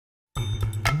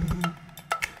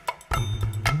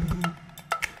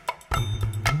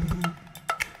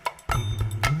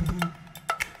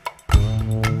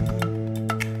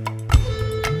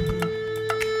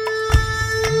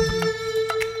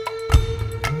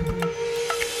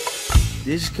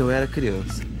desde que eu era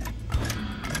criança.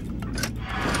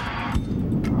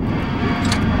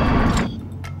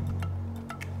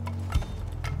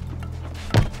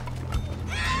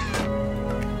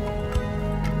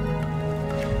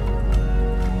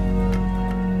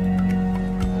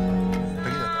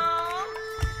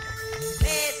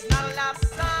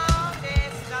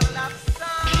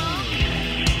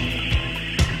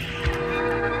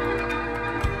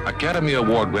 Academy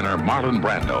Award winner Marlon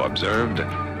Brando observed,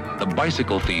 "The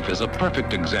Bicycle Thief is a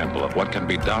perfect example of what can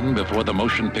be done before the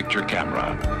motion picture camera,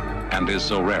 and is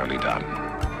so rarely done."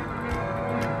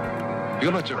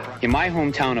 In my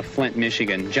hometown of Flint,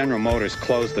 Michigan, General Motors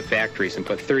closed the factories and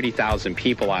put 30,000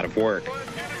 people out of work.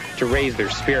 To raise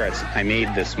their spirits, I made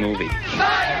this movie.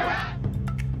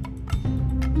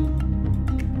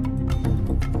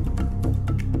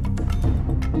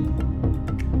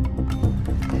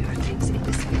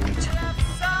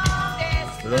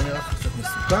 ולא נראה לך קצת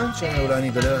מסוכן שאולי אני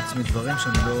אגלה לעצמי דברים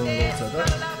שאני לא רוצה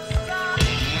לדעת?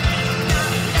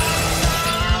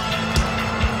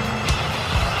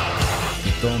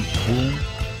 פתאום בום,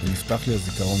 ונפתח לי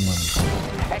הזיכרון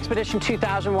מהמלחמה. Expedition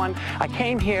 2001, I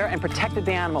came here and protected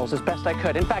the animals as best I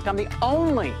could. In fact, I'm the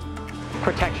only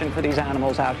protection for these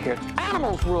animals out here.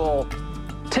 Animals rule.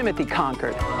 Timothy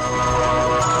conquered.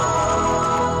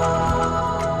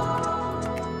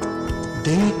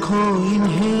 देखो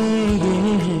इन्हें ये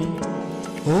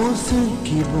ओस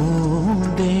की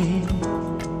बूंदें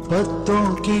पत्तों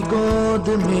की गोद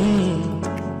में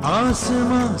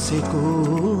आसमां से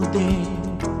कूदे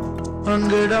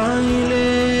अंगड़ाई ले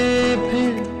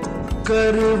फिर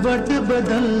करवट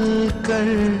बदल कर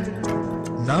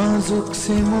नाजुक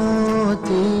से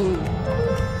मोती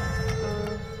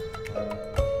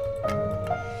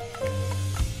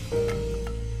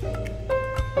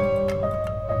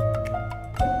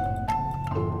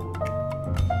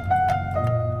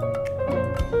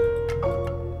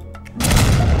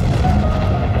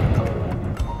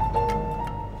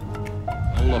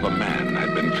Of a man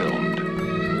had been filmed.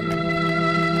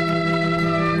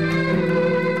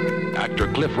 Actor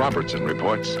Cliff Robertson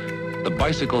reports, "The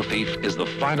Bicycle Thief is the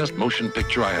finest motion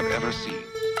picture I have ever seen."